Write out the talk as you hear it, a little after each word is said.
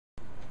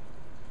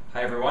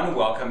Hi everyone,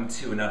 welcome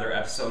to another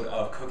episode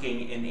of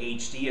Cooking in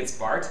HD. It's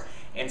Bart,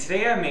 and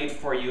today I made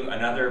for you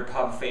another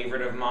pub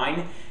favorite of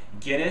mine,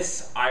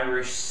 Guinness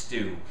Irish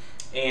stew.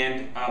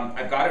 And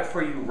I've got it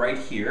for you right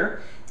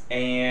here,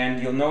 and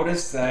you'll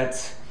notice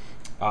that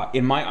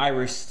in my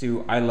Irish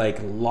stew I like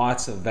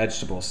lots of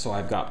vegetables. So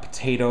I've got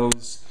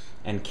potatoes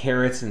and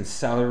carrots and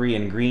celery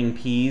and green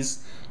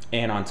peas,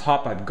 and on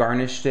top I've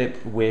garnished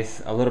it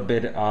with a little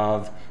bit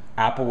of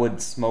applewood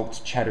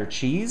smoked cheddar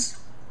cheese.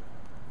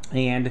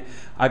 And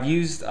I've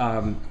used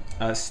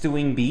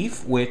stewing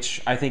beef,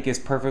 which I think is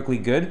perfectly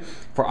good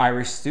for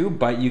Irish stew,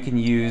 but you can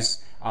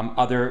use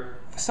other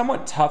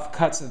somewhat tough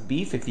cuts of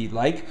beef if you'd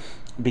like,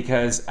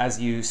 because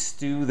as you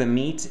stew the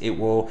meat, it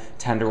will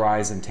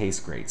tenderize and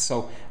taste great.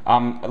 So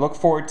I look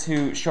forward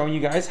to showing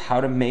you guys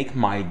how to make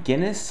my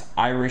Guinness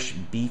Irish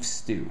beef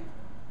stew.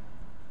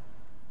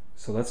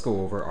 So let's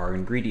go over our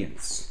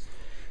ingredients.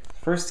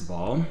 First of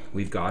all,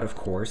 we've got, of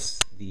course,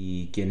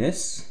 the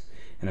Guinness,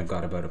 and I've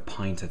got about a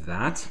pint of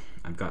that.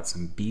 I've got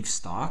some beef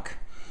stock.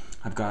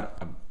 I've got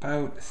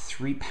about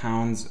 3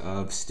 pounds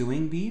of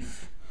stewing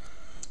beef.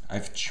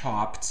 I've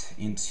chopped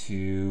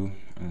into,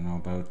 I don't know,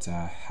 about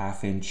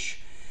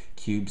half-inch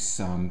cubes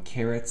some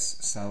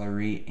carrots,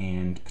 celery,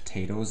 and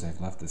potatoes.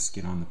 I've left the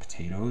skin on the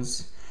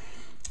potatoes.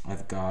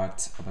 I've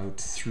got about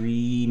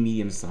 3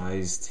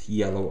 medium-sized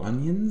yellow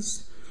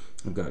onions.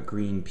 I've got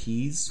green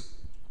peas.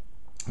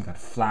 I've got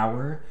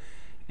flour.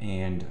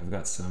 And I've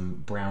got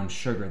some brown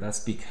sugar.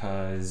 That's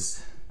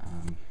because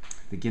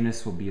the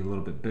Guinness will be a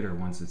little bit bitter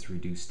once it's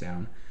reduced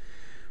down.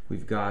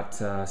 We've got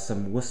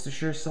some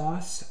Worcestershire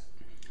sauce,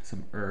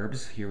 some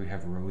herbs. Here we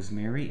have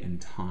rosemary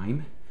and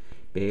thyme,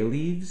 bay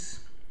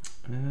leaves,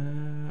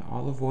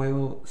 olive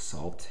oil,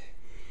 salt,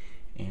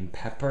 and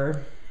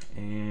pepper.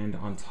 And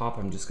on top,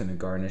 I'm just going to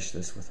garnish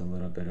this with a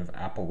little bit of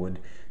applewood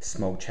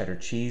smoked cheddar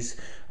cheese.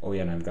 Oh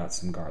yeah, and I've got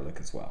some garlic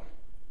as well.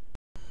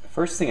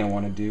 First thing I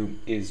want to do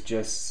is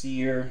just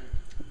sear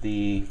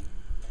the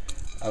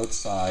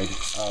outside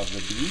of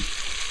the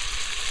beef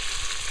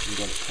and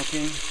get it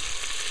cooking.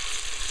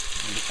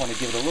 I just want to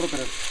give it a little bit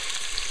of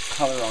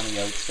color on the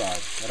outside.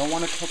 I don't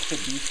want to cook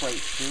the beef right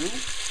through,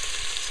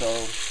 so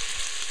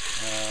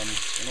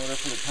in order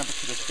for the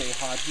temperature to stay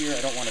hot here,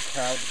 I don't want to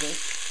crowd this.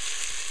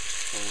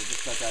 So we'll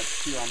just let that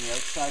sear on the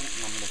outside,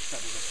 and I'm going to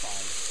set it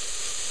aside.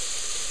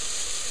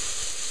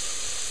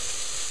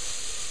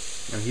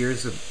 Now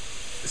here's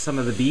some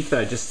of the beef that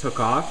I just took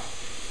off,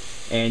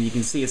 and you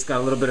can see it's got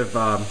a little bit of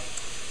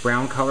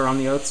brown color on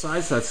the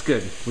outside, so that's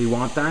good. We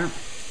want that,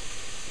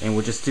 and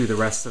we'll just do the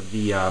rest of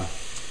the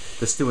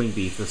stewing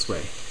beef this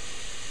way.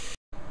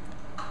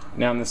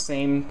 Now in the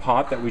same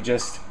pot that we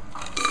just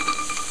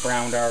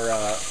browned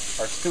our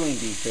stewing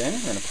beef in,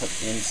 we're going to put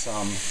in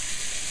some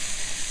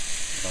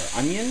of our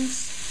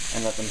onions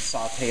and let them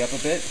saute up a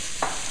bit,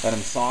 let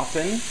them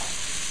soften.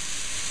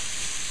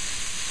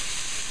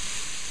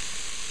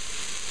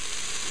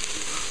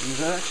 And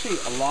there's actually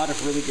a lot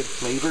of really good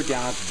flavor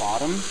down at the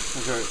bottom.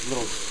 Those are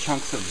little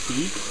chunks of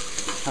beef,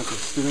 chunks of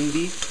stewing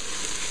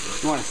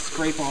beef. You want to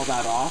scrape all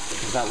that off,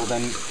 because that will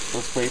then,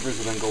 those flavors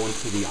will then go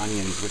into the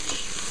onions,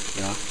 which,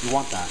 you know, you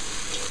want that.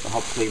 It'll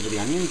help flavor the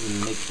onions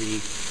and make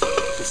the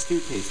stew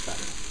taste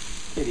better.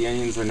 Okay, the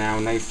onions are now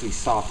nicely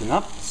softened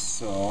up,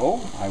 so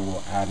I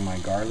will add my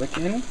garlic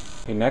in.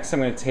 Okay, next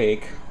I'm going to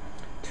take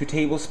 2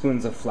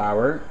 tablespoons of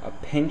flour, a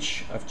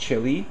pinch of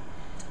chili,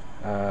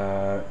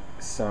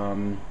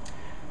 some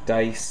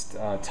diced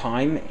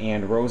thyme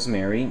and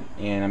rosemary,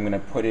 and I'm going to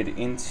put it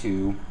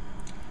into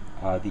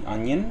the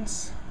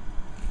onions.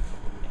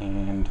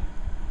 And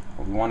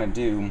what we want to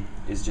do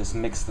is just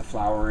mix the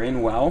flour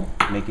in well,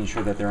 making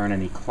sure that there aren't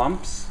any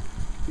clumps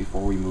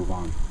before we move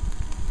on.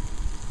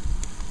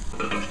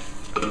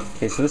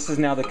 Okay, so this is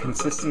now the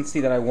consistency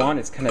that I want.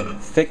 It's kind of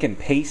thick and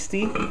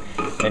pasty,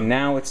 and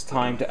now it's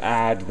time to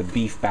add the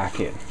beef back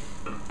in.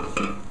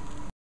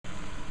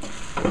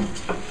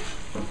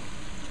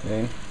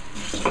 Okay.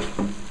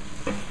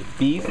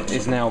 Beef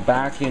is now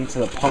back into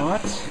the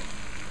pot,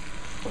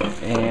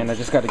 and I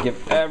just got to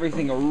give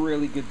everything a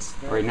really good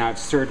stir. All right, now I've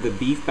stirred the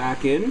beef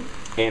back in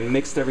and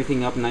mixed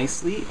everything up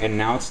nicely, and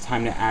now it's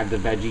time to add the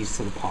veggies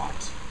to the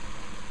pot.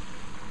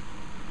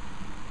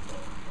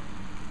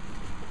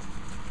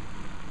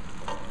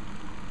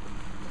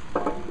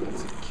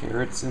 Some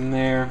carrots in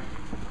there,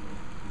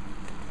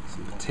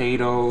 some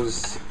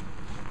potatoes,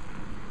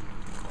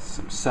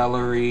 some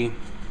celery.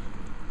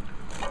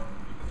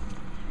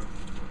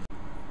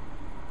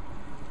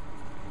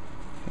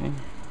 Okay,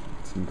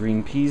 some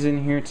green peas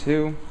in here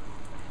too,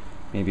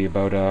 maybe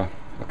about a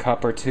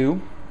cup or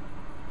two,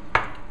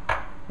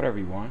 whatever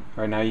you want.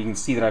 All right, now you can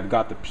see that I've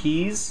got the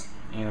peas,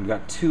 and I've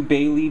got 2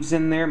 bay leaves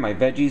in there, my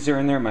veggies are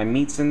in there, my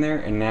meat's in there,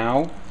 and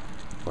now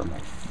for my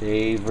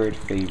favorite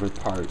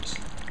part,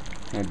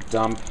 I'm gonna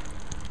dump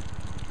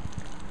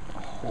a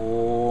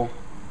whole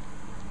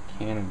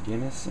can of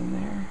Guinness in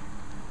there.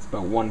 It's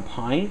about 1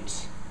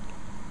 pint.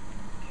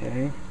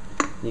 Okay,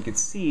 you can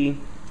see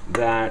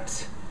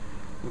that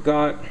we've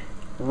got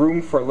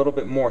room for a little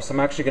bit more, so I'm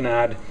actually going to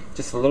add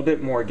just a little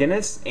bit more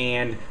Guinness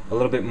and a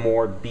little bit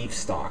more beef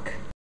stock.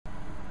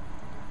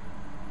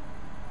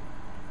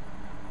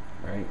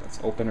 Alright, let's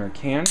open our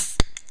can.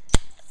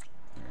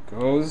 There it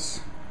goes.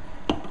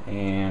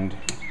 And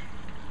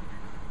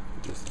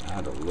just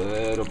add a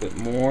little bit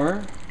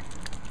more.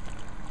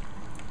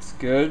 It's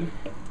good.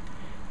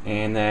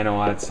 And then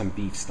I'll add some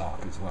beef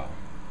stock as well.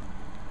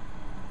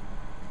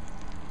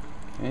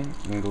 Okay,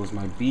 in goes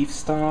my beef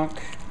stock.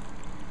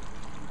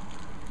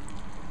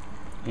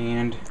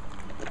 And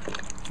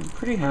I'm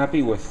pretty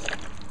happy with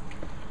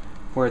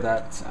where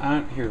that's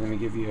at. Here, let me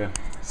give you a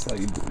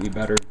slightly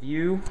better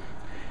view.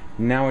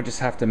 Now I just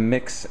have to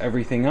mix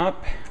everything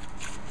up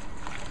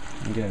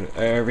and get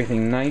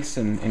everything nice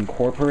and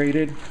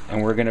incorporated.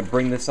 And we're gonna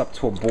bring this up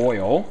to a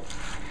boil.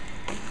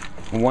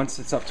 And once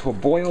it's up to a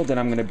boil, then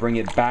I'm gonna bring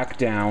it back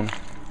down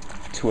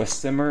to a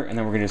simmer, and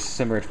then we're gonna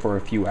simmer it for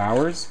a few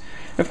hours.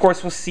 And of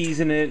course, we'll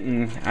season it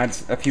and add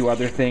a few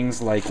other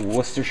things like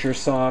Worcestershire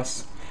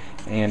sauce,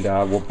 and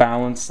we'll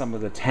balance some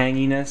of the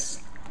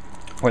tanginess,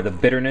 or the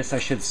bitterness I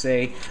should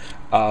say,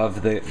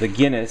 of the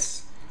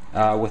Guinness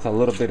with a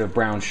little bit of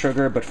brown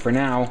sugar. But for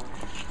now,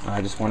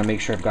 I just want to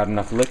make sure I've got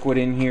enough liquid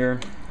in here.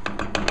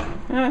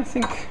 I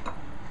think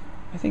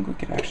we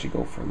could actually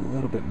go for a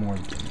little bit more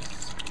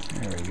Guinness.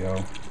 There we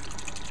go.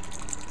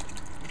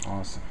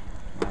 Awesome.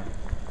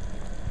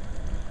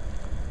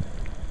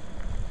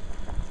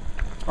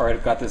 Alright,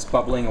 I've got this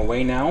bubbling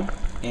away now,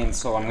 and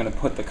so I'm going to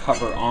put the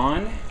cover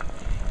on,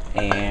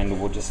 and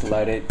we'll just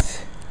let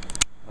it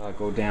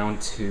go down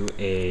to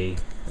a,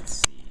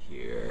 let's see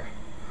here,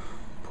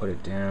 put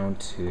it down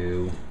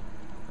to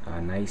a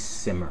nice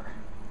simmer.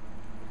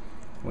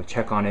 We'll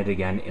check on it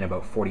again in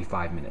about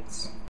 45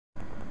 minutes.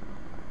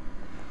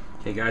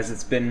 Okay guys,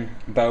 it's been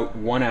about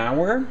 1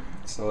 hour,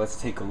 so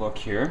let's take a look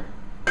here.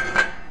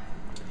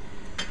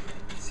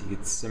 See,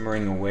 it's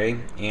simmering away,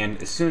 and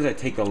as soon as I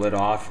take the lid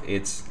off,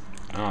 it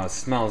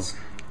smells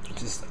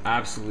just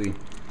absolutely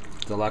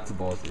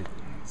delectable. It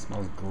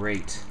smells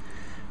great.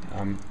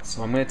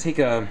 So I'm going to take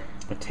a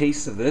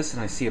taste of this,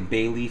 and I see a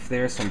bay leaf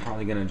there, so I'm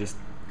probably going to just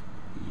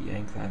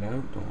yank that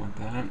out. Don't want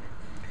that.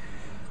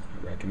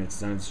 I reckon it's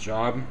done its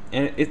job.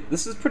 And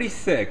this is pretty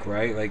thick,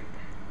 right? Like,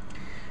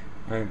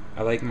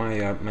 I like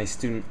my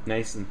stew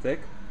nice and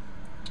thick.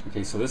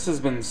 Okay, so this has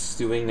been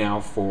stewing now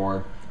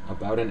for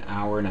about an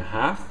hour and a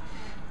half,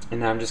 and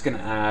now I'm just going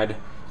to add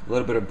a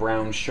little bit of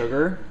brown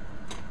sugar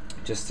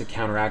just to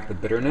counteract the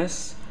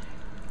bitterness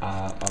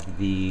of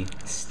the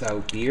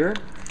stout beer,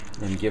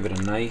 and give it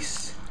a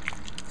nice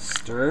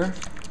stir,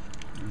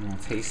 and I'll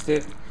taste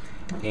it.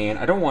 And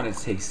I don't want it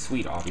to taste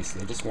sweet,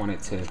 obviously. I just want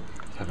it to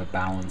have a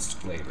balanced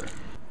flavor.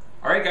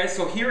 Alright guys,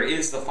 so here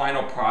is the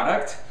final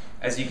product.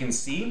 As you can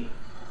see,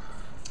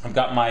 I've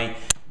got my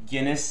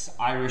Guinness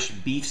Irish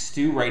beef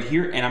stew right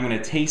here, and I'm going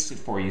to taste it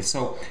for you.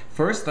 So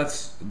first,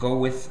 let's go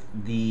with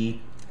the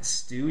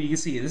stew. You can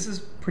see this is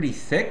pretty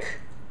thick.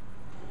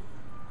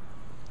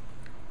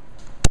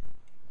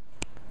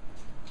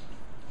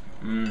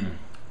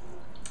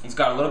 It's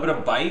got a little bit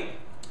of bite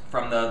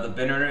from the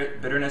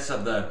bitterness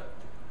of the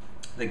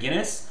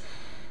Guinness,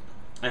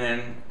 and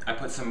then I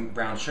put some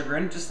brown sugar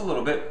in, just a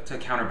little bit to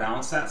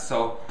counterbalance that.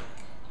 So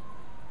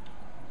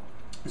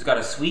it's got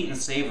a sweet and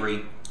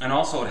savory, and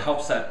also it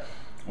helps that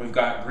we've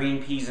got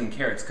green peas and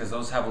carrots, because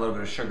those have a little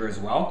bit of sugar as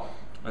well.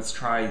 Let's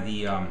try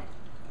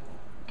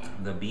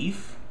the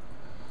beef.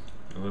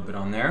 A little bit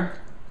on there.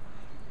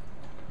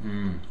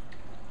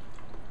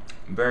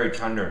 Very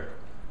tender.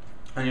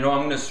 And you know, I'm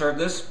going to serve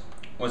this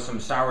with some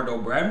sourdough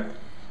bread.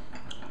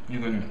 You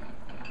can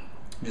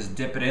just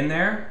dip it in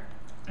there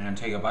and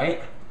take a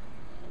bite.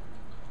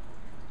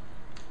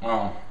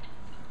 Wow,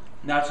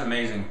 that's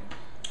amazing.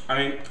 I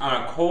mean,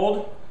 on a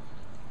cold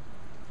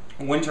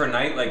winter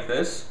night like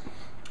this,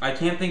 I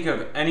can't think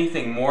of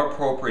anything more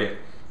appropriate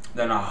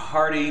than a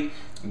hearty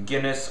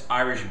Guinness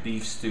Irish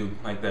beef stew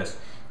like this.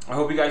 I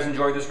hope you guys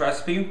enjoyed this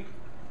recipe,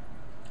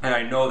 and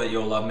I know that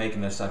you'll love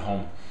making this at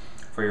home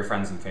for your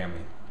friends and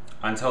family.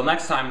 Until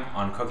next time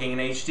on Cooking in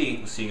HD,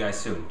 we'll see you guys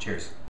soon. Cheers.